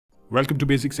Welcome to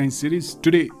Basic Science series.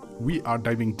 Today, we are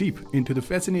diving deep into the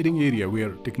fascinating area where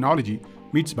technology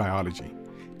meets biology.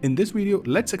 In this video,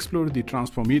 let's explore the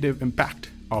transformative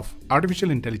impact of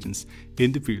artificial intelligence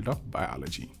in the field of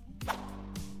biology.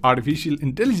 Artificial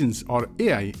intelligence, or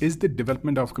AI, is the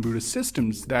development of computer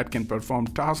systems that can perform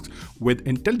tasks with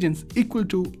intelligence equal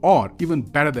to or even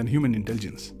better than human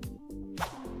intelligence.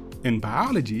 In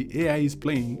biology, AI is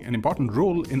playing an important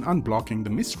role in unblocking the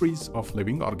mysteries of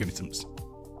living organisms.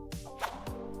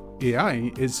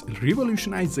 AI is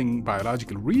revolutionizing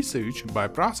biological research by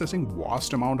processing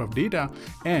vast amounts of data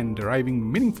and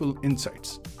deriving meaningful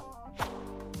insights.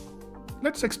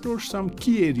 Let's explore some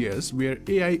key areas where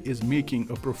AI is making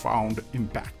a profound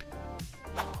impact.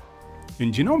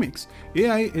 In genomics,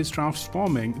 AI is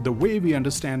transforming the way we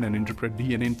understand and interpret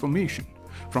DNA information.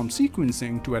 From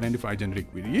sequencing to identify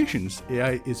genetic variations,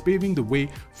 AI is paving the way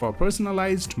for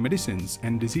personalized medicines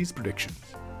and disease predictions.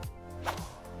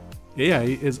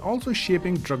 AI is also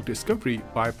shaping drug discovery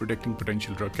by predicting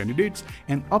potential drug candidates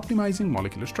and optimizing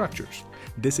molecular structures.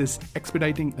 This is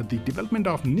expediting the development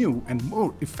of new and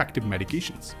more effective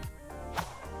medications.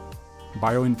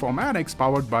 Bioinformatics,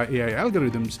 powered by AI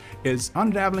algorithms, is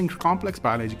unraveling complex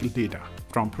biological data,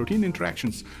 from protein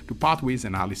interactions to pathways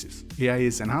analysis. AI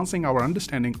is enhancing our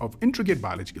understanding of intricate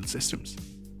biological systems.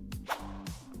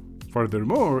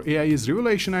 Furthermore, AI is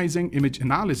revolutionizing image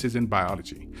analysis in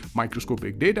biology.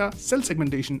 Microscopic data, cell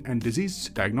segmentation, and disease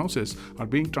diagnosis are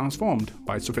being transformed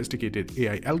by sophisticated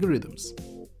AI algorithms.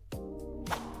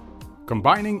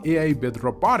 Combining AI with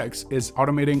robotics is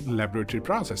automating laboratory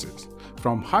processes.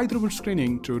 From high-throughput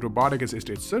screening to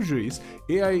robotic-assisted surgeries,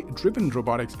 AI-driven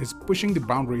robotics is pushing the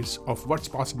boundaries of what's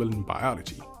possible in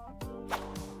biology.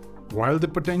 While the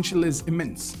potential is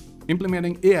immense,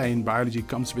 implementing AI in biology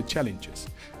comes with challenges.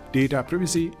 Data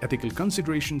privacy, ethical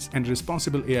considerations, and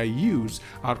responsible AI use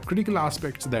are critical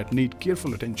aspects that need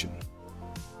careful attention.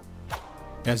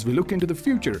 As we look into the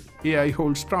future, AI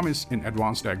holds promise in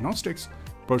advanced diagnostics,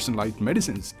 personalized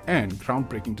medicines, and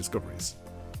groundbreaking discoveries.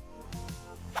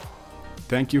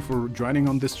 Thank you for joining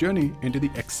on this journey into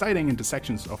the exciting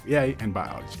intersections of AI and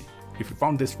biology. If you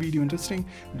found this video interesting,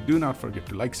 do not forget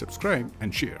to like, subscribe,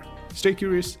 and share. Stay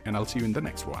curious, and I'll see you in the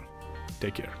next one.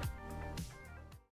 Take care.